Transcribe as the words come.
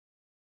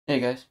Hey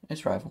guys,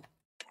 it's Rival.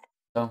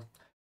 So,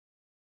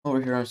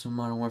 over here on some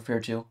Modern Warfare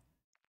 2,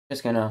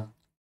 just gonna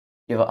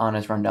give an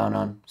honest rundown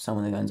on some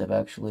of the guns I've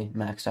actually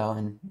maxed out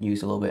and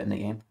used a little bit in the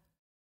game.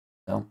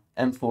 So,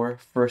 M4,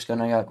 first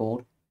gun I got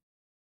gold.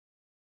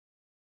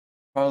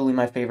 Probably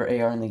my favorite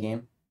AR in the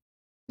game.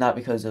 Not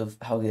because of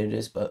how good it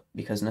is, but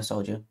because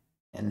nostalgia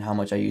and how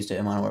much I used it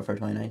in Modern Warfare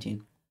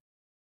 2019.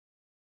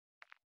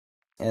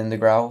 And the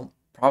Growl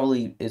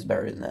probably is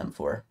better than the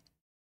M4,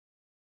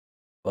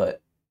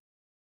 but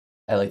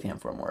I like the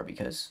M4 more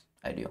because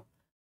I do.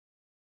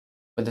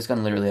 But this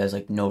gun literally has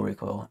like no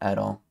recoil at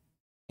all,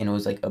 and it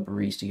was like a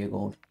breeze to get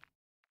gold.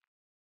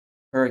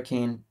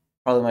 Hurricane,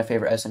 probably my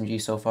favorite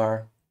SMG so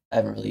far. I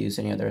haven't really used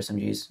any other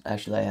SMGs.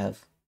 Actually, I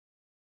have,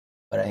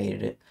 but I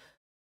hated it.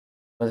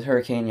 But the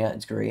Hurricane, yeah,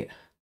 it's great.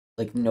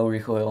 Like, no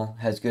recoil,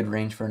 has good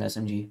range for an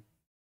SMG.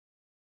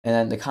 And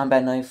then the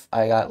combat knife,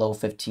 I got level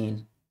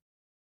 15.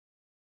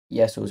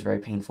 Yes, it was very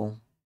painful.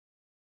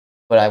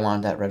 But I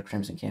wanted that red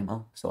crimson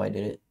camo, so I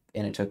did it.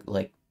 And it took,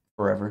 like,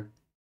 forever.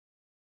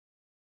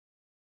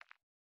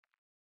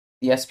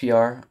 The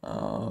SPR,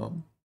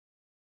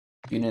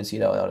 you didn't see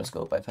that without a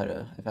scope. I've had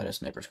a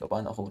sniper scope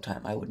on the whole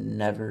time. I would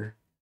never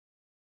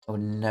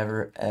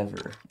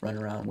ever run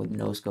around with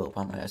no scope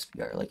on my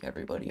SPR like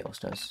everybody else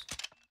does.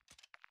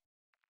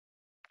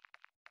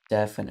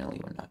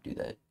 Definitely would not do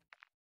that.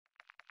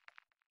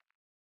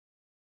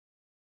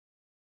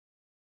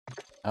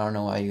 I don't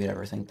know why you'd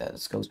ever think that the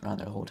scope's been on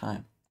there the whole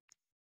time.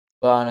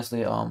 But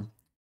honestly,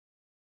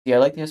 yeah, I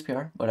like the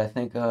SPR, but I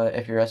think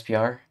if your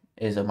SPR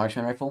is a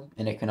marksman rifle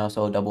and it can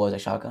also double as a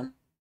shotgun,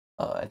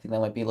 I think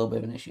that might be a little bit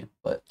of an issue.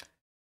 But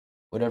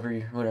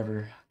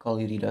whatever Call of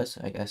Duty does,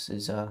 I guess,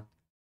 is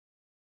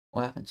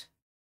what happens.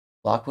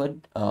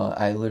 Lockwood,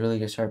 I literally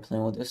just started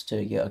playing with this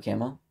to get a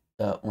camo,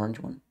 the orange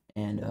one,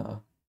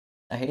 and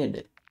I hated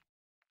it.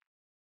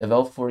 The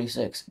Vel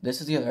 46, this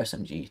is the other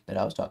SMG that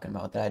I was talking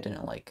about that I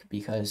didn't like,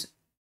 because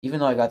even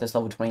though I got this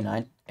level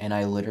 29, and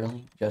I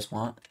literally just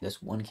want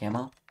this one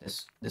camo,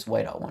 this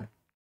whiteout one,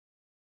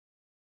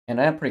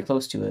 and I am pretty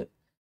close to it,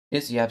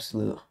 it's the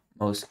absolute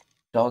most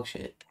dog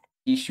shit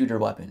shooter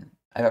weapon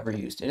I've ever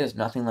used. It is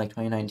nothing like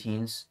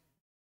 2019's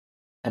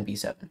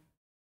MP7.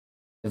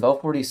 The Vel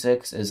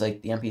 46 is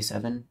like the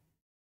MP7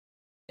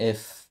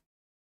 if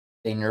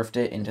they nerfed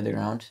it into the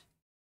ground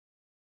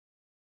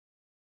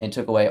and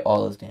took away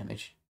all its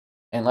damage.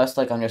 Unless,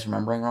 like, I'm just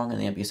remembering wrong,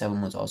 and the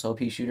MP7 was also a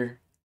pea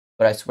shooter,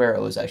 but I swear it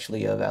was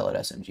actually a valid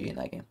SMG in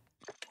that game.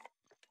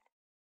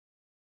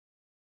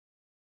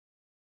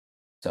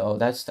 So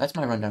that's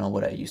my rundown on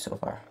what I used so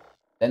far.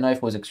 That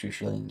knife was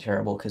excruciatingly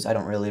terrible because I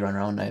don't really run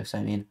around knives.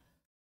 I mean,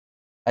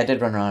 I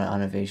did run around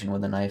on evasion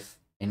with a knife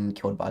and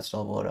killed bots to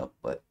level it up,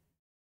 but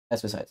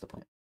that's besides the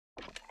point.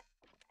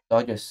 So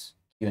I just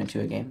get into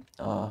a game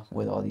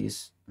with all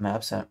these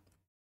maps that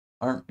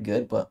aren't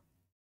good, but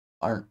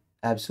aren't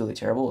absolutely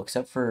terrible,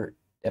 except for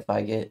if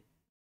I get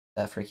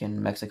that freaking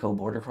Mexico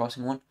border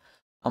crossing one,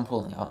 I'm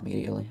pulling out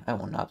immediately. I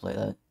will not play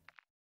that.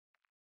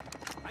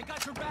 I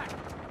got your back.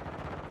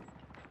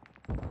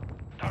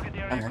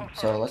 Alright,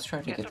 so let's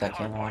try to get that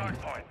camo on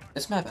here.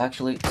 This map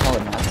actually,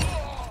 solid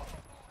map.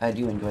 I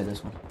do enjoy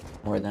this one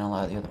more than a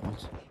lot of the other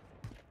ones.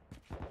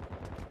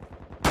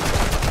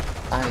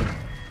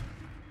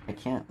 I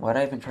can't. Why'd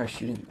I even try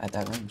shooting at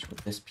that range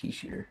with this pea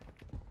shooter?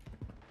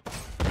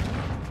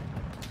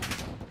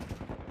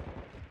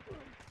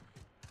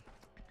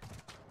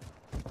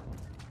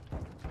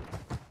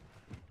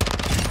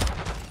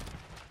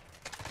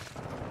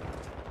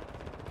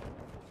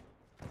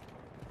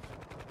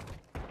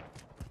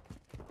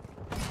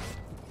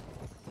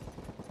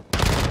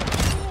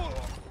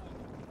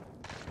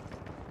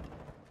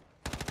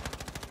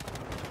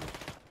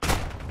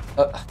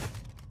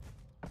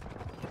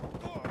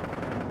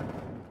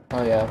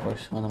 Oh yeah, of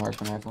course, one of the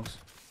marksman rifles.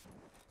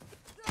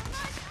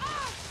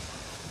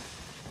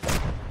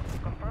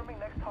 Confirming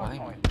next hard Why?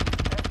 point.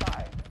 Stand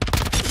by.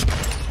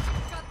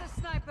 Got the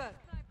sniper.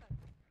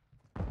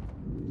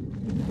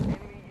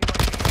 Enemy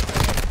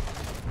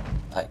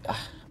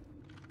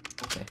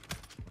Okay.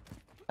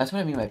 That's what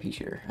I mean by pea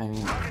shooter. I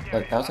mean,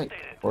 like, that was like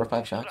 4 or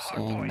 5 shots,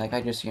 and that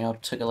guy just,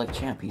 took it like a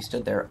champ. He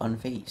stood there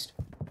unfazed,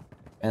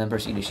 and then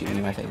proceeded to shoot me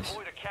in my face.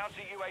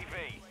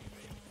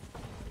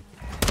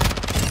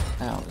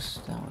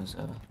 That was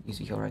a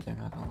easy kill right there,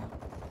 not gonna lie.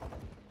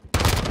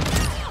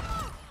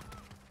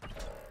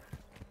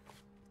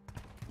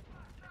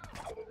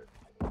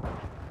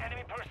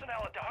 Enemy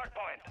personnel at the hard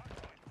point.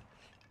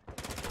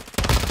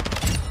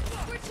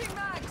 Switching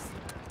mags.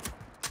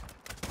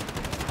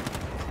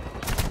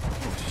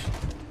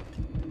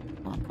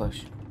 Come on,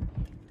 push.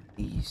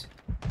 Please.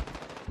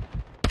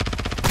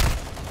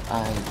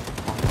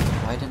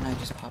 Why didn't I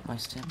just pop my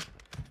stim?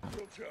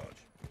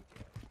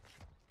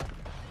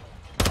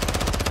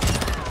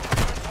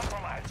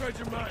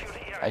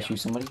 I shoot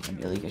somebody,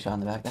 immediately get shot in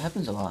the back. That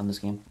happens a lot in this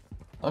game.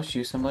 I'll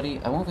shoot somebody,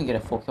 I won't even get a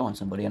full kill on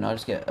somebody, and I'll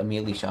just get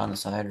immediately shot on the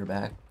side or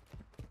back.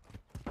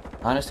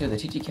 Honestly, the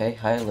TTK,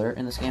 high alert,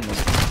 in this game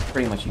is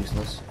pretty much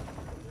useless.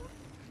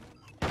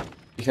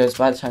 Because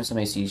by the time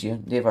somebody sees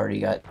you, they've already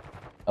got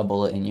a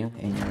bullet in you,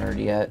 and you're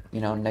already at,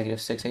 you know,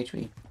 -6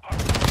 HP.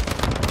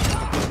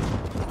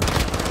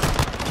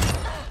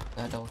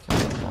 That double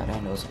kill. God,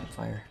 and it was on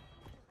fire.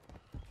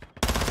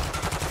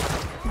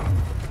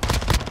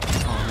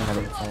 Oh,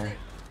 another fire.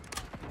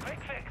 Quick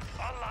fix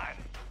online.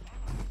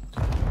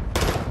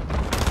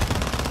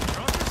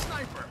 Drop your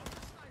sniper.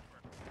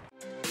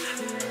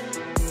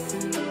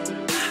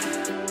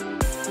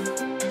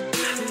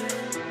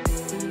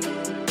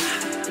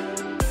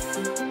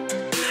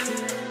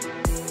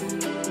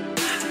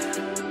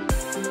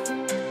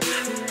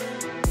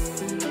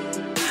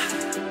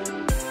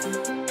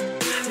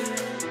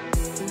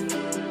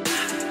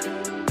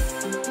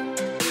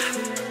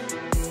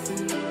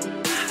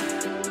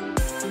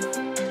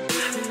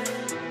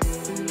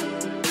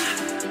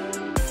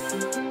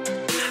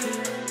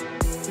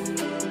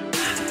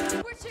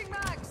 Switching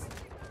mags.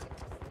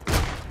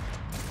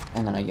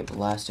 And then I get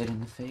blasted in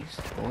the face.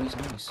 Always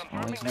nice.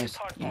 Always nice.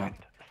 You know,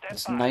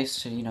 it's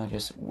nice to, you know,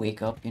 just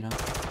wake up, you know,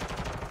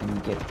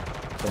 and get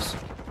just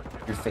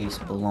your face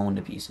blown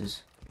to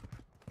pieces.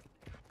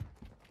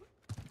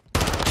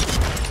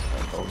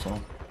 Like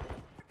bozo.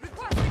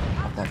 Requesting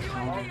That UAV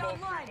counter.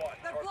 online.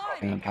 They're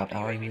blind. And pop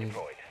out of you.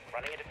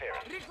 Running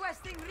interference.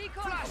 Requesting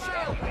recon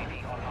flyover.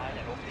 UAV online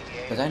and opening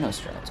the Because I know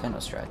strats. I know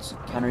strats.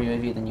 Counter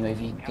UAV, then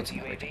UAV gets me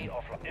every UAV time.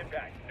 offline.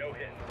 Impact. No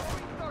hit.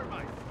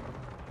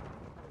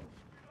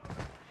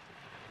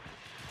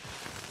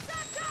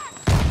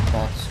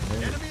 That's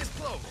weird. Enemy is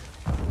close.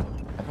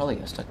 I probably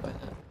got stuck by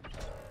that.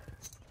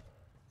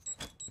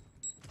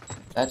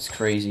 That's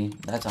crazy.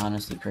 That's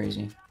honestly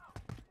crazy.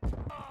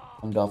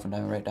 I'm dolphin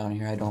diving right down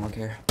here. I don't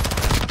care.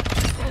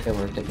 It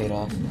worked. It paid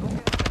off.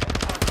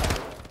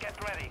 Get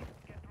ready.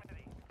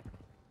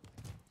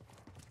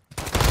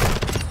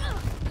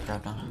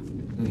 Crap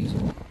on. Too easy.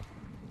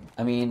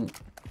 I mean,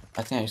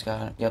 I think I just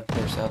got it. Yep,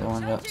 there's the other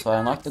one. Yep. So I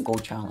unlocked the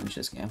gold challenge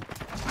this game.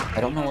 I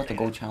don't know what the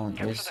gold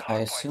challenge is. I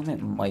assume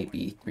it might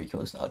be 3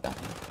 kills without dying.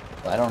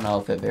 But I don't know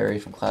if it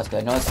varies from class. But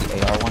I know it's the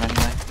AR one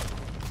anyway.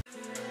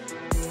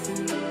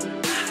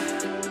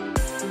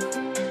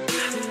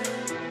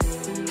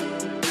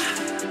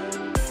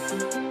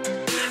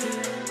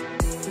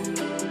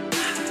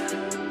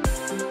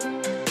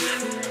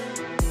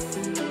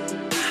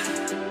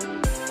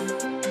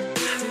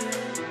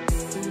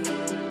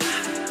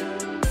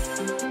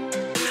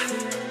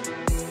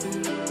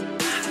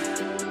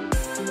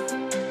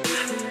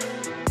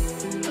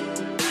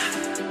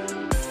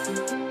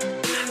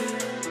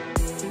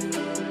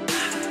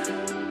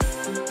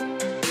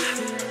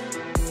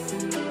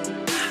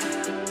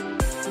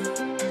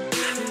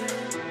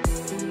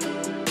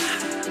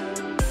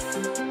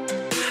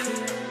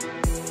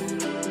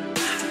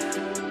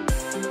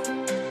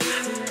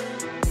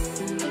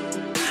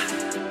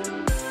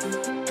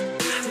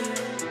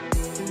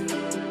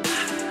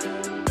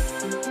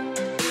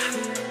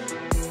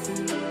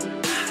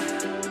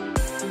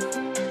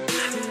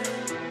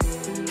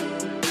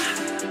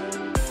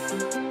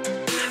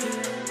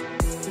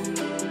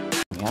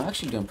 Yeah, I'm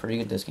actually doing pretty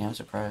good this game. I'm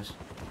surprised.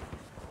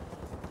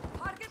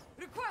 Target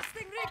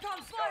requesting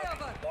recon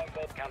flyover.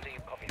 Longboat counter,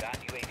 you copy that.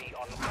 UAV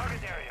on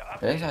target area.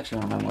 It is actually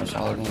one of my more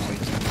solid games like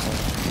this game. So.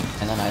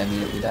 And then I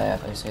immediately die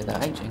after I say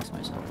that. I jinx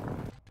myself.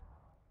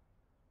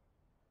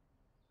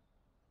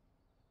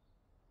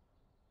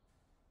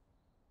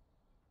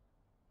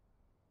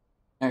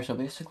 Alright, so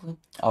basically,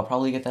 I'll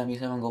probably get that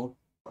V7 gold.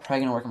 Probably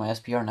gonna work on my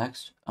SPR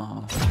next.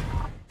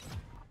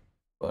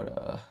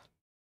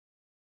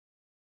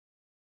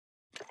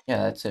 Yeah,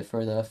 that's it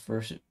for the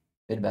first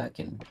bid back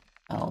in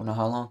I don't know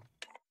how long.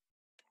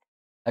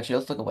 Actually,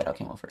 let's look at whiteout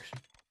camo first.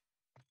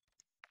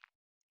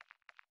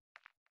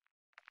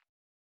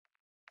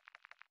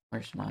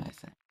 Where's my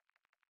thing?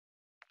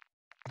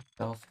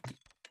 1250.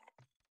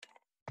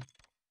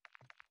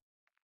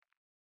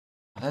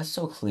 Oh, that's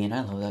so clean.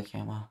 I love that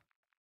camo.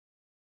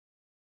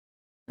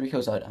 3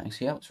 kills without dying.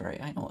 See, I was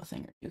right. I know a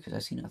thing or two because I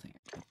see nothing.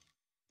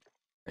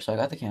 So I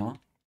got the camo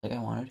like I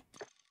wanted.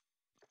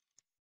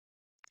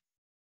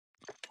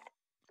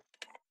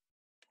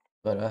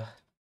 But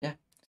yeah.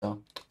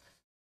 So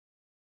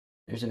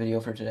there's a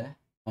video for today.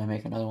 I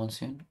make another one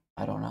soon.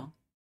 I don't know.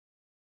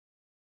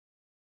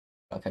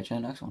 I'll catch you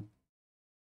in the next one.